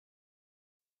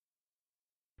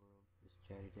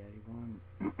Chatty Daddy One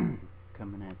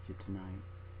coming at you tonight.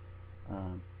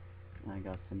 I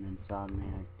got some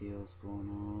insomniac deals going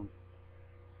on,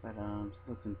 but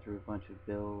looking through a bunch of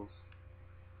bills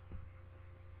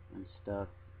and stuff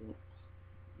that's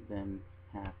been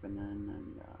happening,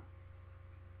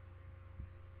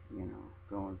 and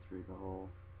going through the whole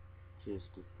gist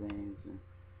of things, and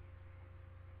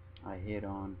I hit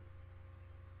on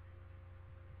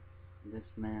this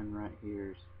man right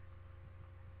here's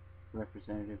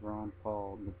Representative Ron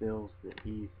Paul, the bills that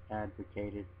he's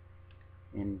advocated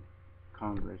in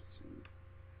Congress.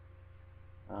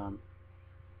 And,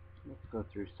 let's go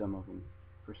through some of them.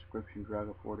 Prescription Drug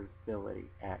Affordability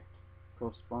Act.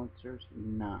 Co-sponsors,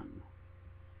 none.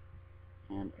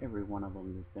 And every one of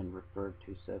them has been referred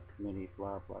to subcommittee,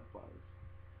 blah, blah, blah.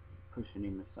 Pushing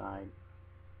him aside.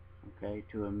 Okay,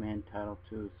 to amend Title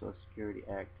II of Social Security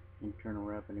Act, Internal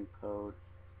Revenue Code,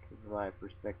 to provide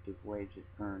prospective wages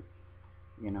earned,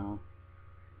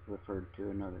 referred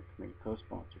to another committee.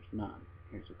 Co-sponsors, none.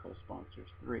 Here's the co-sponsors,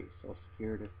 3. Social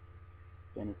Security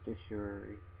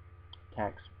Beneficiary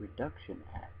Tax Reduction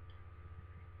Act.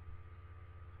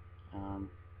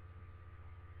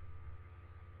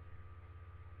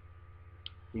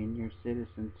 Senior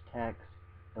Citizens Tax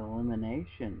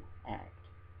Elimination Act.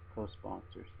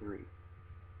 Co-sponsors, 3.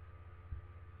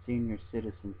 Senior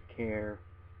Citizens Care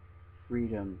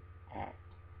Freedom Act.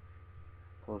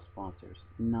 Co-sponsors,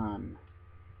 none.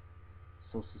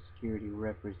 Social Security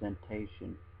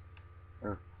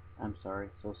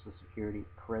Social Security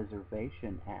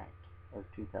Preservation Act of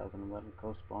 2011.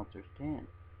 Co-sponsors, 10.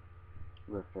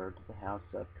 Referred to the House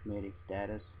Subcommittee.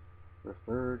 Status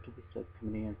referred to the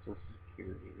Subcommittee on Social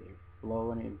Security. They're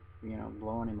blowing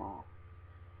him off.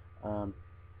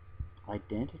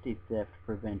 Identity Theft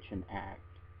Prevention Act.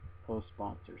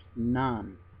 Co-sponsors,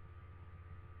 none.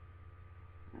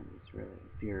 And this really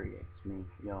infuriates me,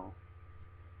 y'all.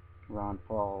 Ron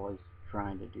Paul is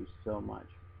trying to do so much.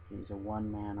 He's a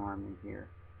one-man army here.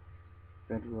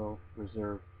 Federal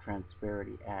Reserve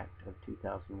Transparency Act of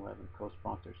 2011.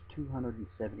 Co-sponsors,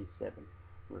 277.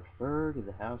 Refer to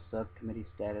the House Subcommittee.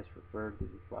 Status referred to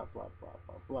the blah, blah, blah,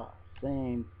 blah, blah.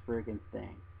 Same friggin'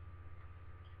 thing.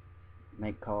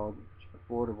 Make College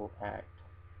Affordable Act.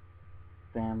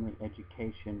 Family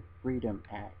Education Freedom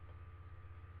Act.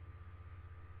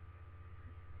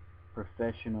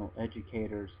 Professional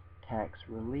Educators Tax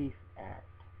Relief Act.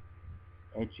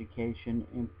 Education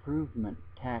Improvement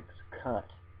Tax Cut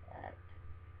Act.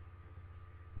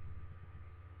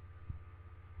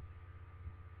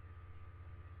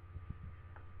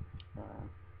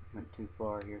 Went too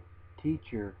far here.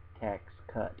 Teacher Tax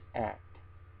Cut Act.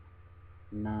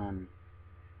 None.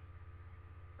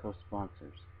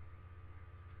 Co-sponsors.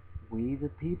 We the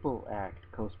People Act.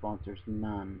 Co-sponsors,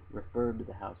 none. Referred to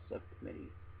the House Subcommittee.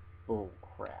 Bull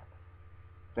crap.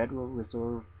 Federal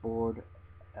Reserve Board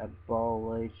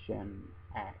Abolition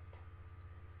Act.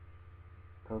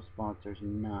 Co-sponsors,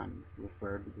 none.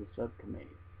 Referred to the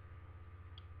subcommittee.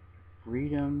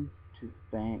 Freedom to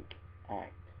Bank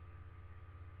Act.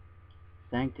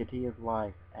 Sanctity of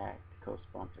Life Act.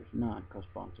 Co-sponsors, none.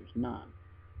 Co-sponsors, none.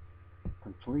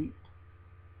 Complete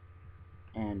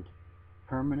and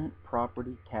Permanent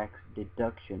Property Tax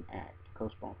Deduction Act.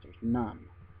 Co-sponsors, none.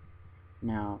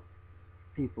 Now,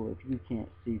 people, if you can't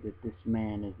see that this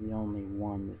man is the only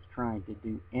one that's trying to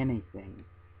do anything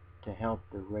to help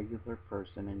the regular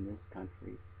person in this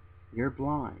country, you're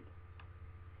blind.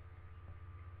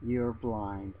 You're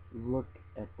blind. Look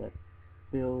at the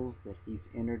bills that he's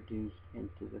introduced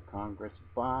into the Congress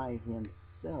by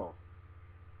himself.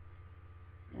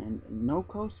 And no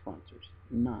co-sponsors.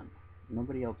 None.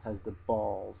 Nobody else has the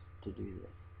balls to do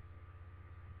this.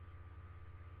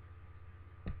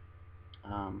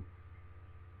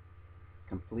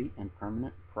 Complete and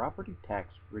Permanent Property Tax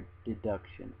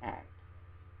Deduction Act.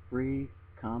 Free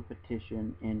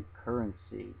Competition in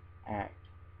Currency Act.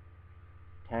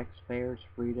 Taxpayers'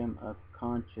 Freedom of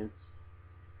Conscience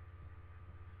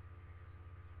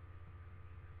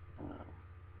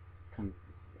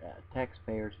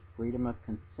Taxpayers' Freedom of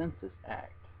Consensus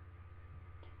Act.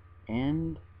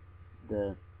 End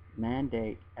the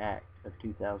Mandate Act of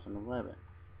 2011.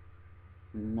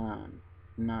 None.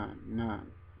 None.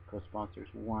 None. Co-sponsors,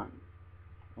 1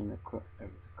 in the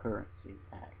Currency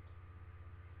Act.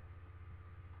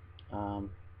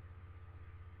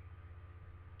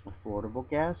 Affordable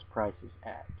Gas Prices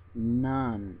Act.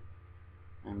 None.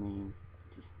 I mean,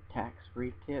 just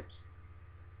Tax-Free Tips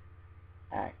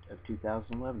Act of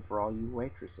 2011 for all you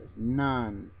waitresses.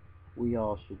 None. We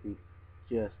all should be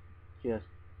just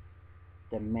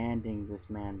demanding this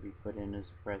man be put in as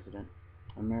president.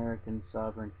 American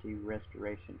Sovereignty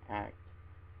Restoration Act.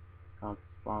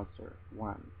 sponsor.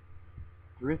 1.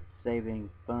 Thrift Saving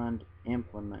Fund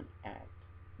Implement Act.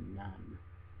 None.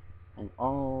 And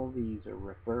all these are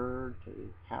referred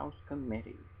to House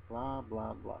Committee. Blah,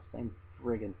 blah, blah. Same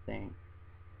friggin' thing.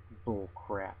 Bull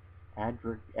crap.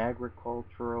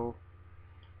 Agricultural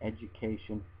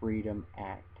Education Freedom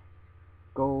Act.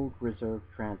 Gold Reserve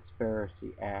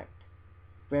Transparency Act.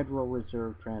 Federal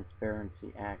Reserve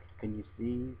Transparency Act. Can you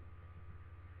see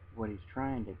what he's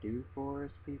trying to do for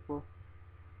us, people?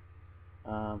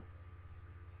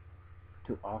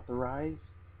 To authorize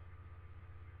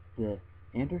the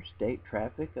interstate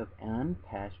traffic of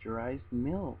unpasteurized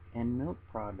milk and milk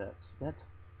products. That's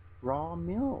raw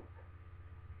milk.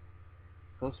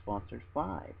 Co-sponsors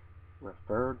 5.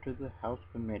 Refer to the House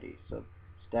Committee.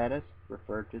 Status,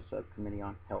 refer to Subcommittee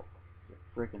on Health. You're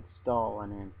frickin'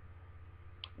 stalling in.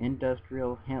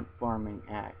 Industrial Hemp Farming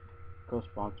Act.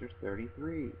 Co-sponsors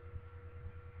 33.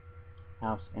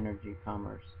 House Energy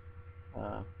Commerce.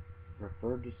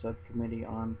 Referred to Subcommittee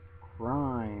on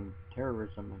Crime,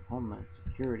 Terrorism, and Homeland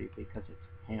Security because it's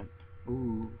hemp.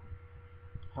 Ooh.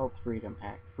 Health Freedom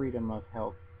Act. Freedom of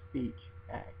Health Speech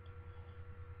Act.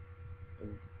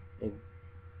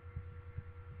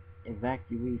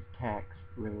 Evacuees Tax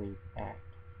Relief Act.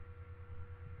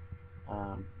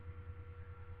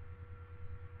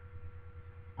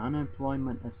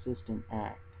 Unemployment Assistance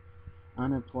Act.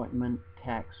 Unemployment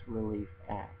Tax Relief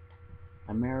Act.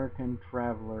 American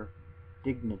Traveler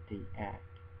Dignity Act.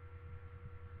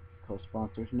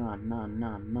 Co-sponsors none.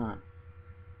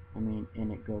 I mean,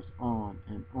 and it goes on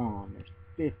and on.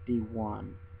 There's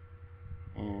 51,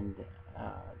 and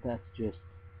that's just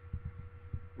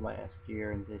last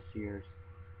year and this year's.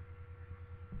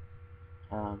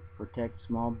 Protect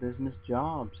Small Business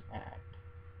Jobs Act.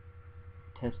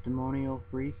 Testimonial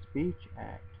Free Speech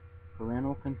Act.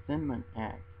 Parental Consentment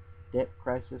Act. Debt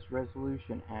Crisis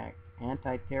Resolution Act.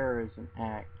 Anti-Terrorism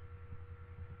Act.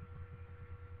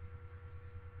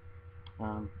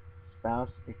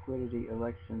 Spouse Equity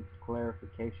Elections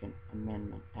Clarification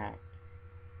Amendment Act.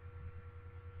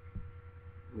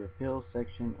 Repeal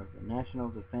section of the National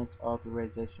Defense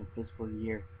Authorization Fiscal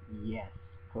Year. Yes.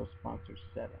 Co-sponsors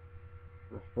 7.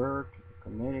 Refer to the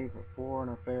Committee for Foreign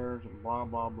Affairs and blah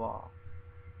blah blah.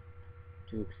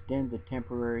 To extend the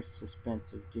temporary suspense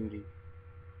of duty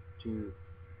to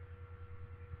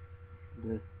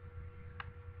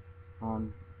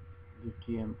on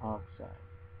lithium oxide.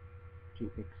 To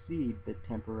exceed the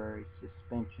temporary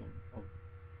suspension of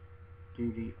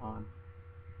duty on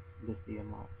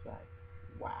lithium oxide.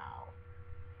 Wow.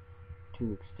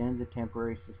 To extend the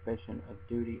temporary suspension of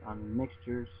duty on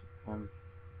mixtures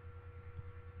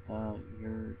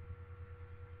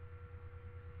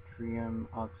yttrium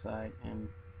oxide and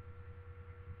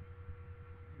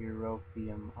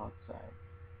europium oxide.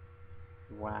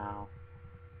 Wow.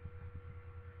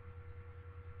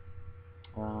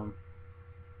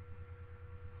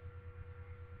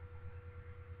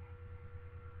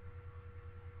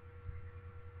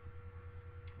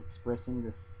 Expressing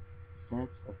the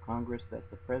sense of Congress that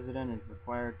the President is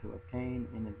required to obtain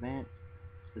in advance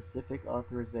specific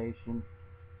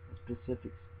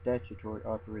statutory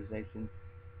authorization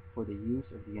for the use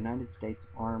of the United States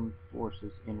Armed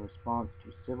Forces in response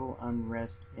to civil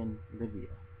unrest in Libya.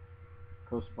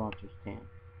 Co-sponsors 10.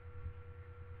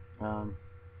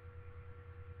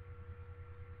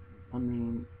 I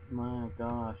mean, my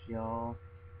gosh, y'all,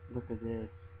 look at this.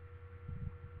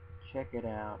 Check it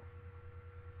out.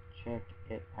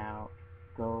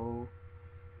 Go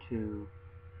to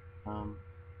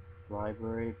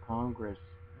Library of Congress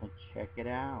and check it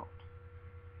out.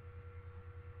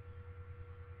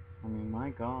 I mean, my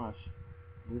gosh,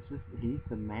 he's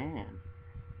the man.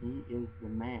 He is the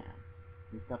man.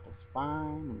 He's got the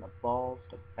spine and the balls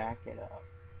to back it up,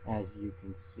 as you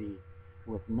can see,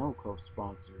 with no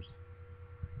co-sponsors.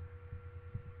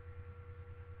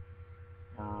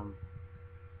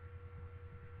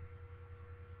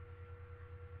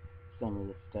 Some of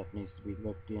this stuff needs to be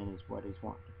looked in, is what he's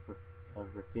wanting to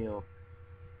repeal.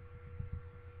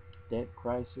 Debt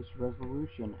Crisis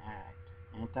Resolution Act.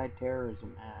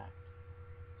 Anti-Terrorism Act.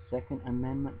 Second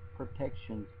Amendment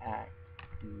Protections Act.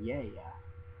 Yeah.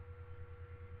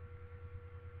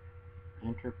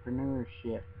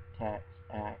 Entrepreneurship Tax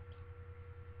Act.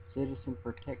 Citizen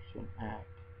Protection Act.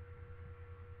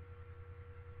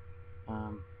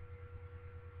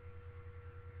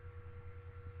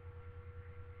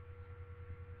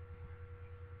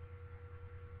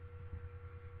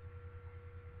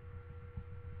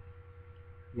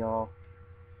 Y'all,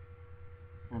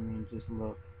 I mean, just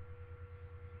look.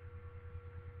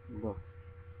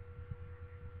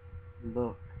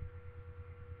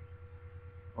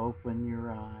 Open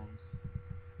your eyes.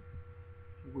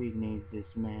 We need this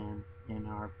man in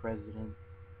our President's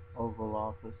Oval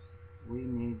Office. We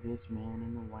need this man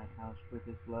in the White House with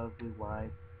his lovely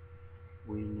wife.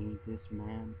 We need this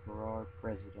man for our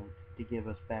President to give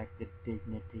us back the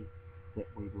dignity that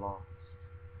we lost.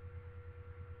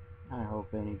 I hope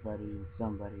somebody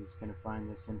is going to find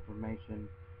this information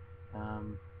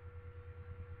um,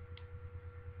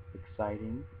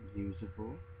 exciting,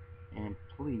 usable, and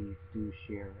please do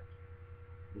share it.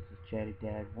 This is Chatty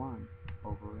Dad 1,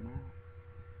 over and out.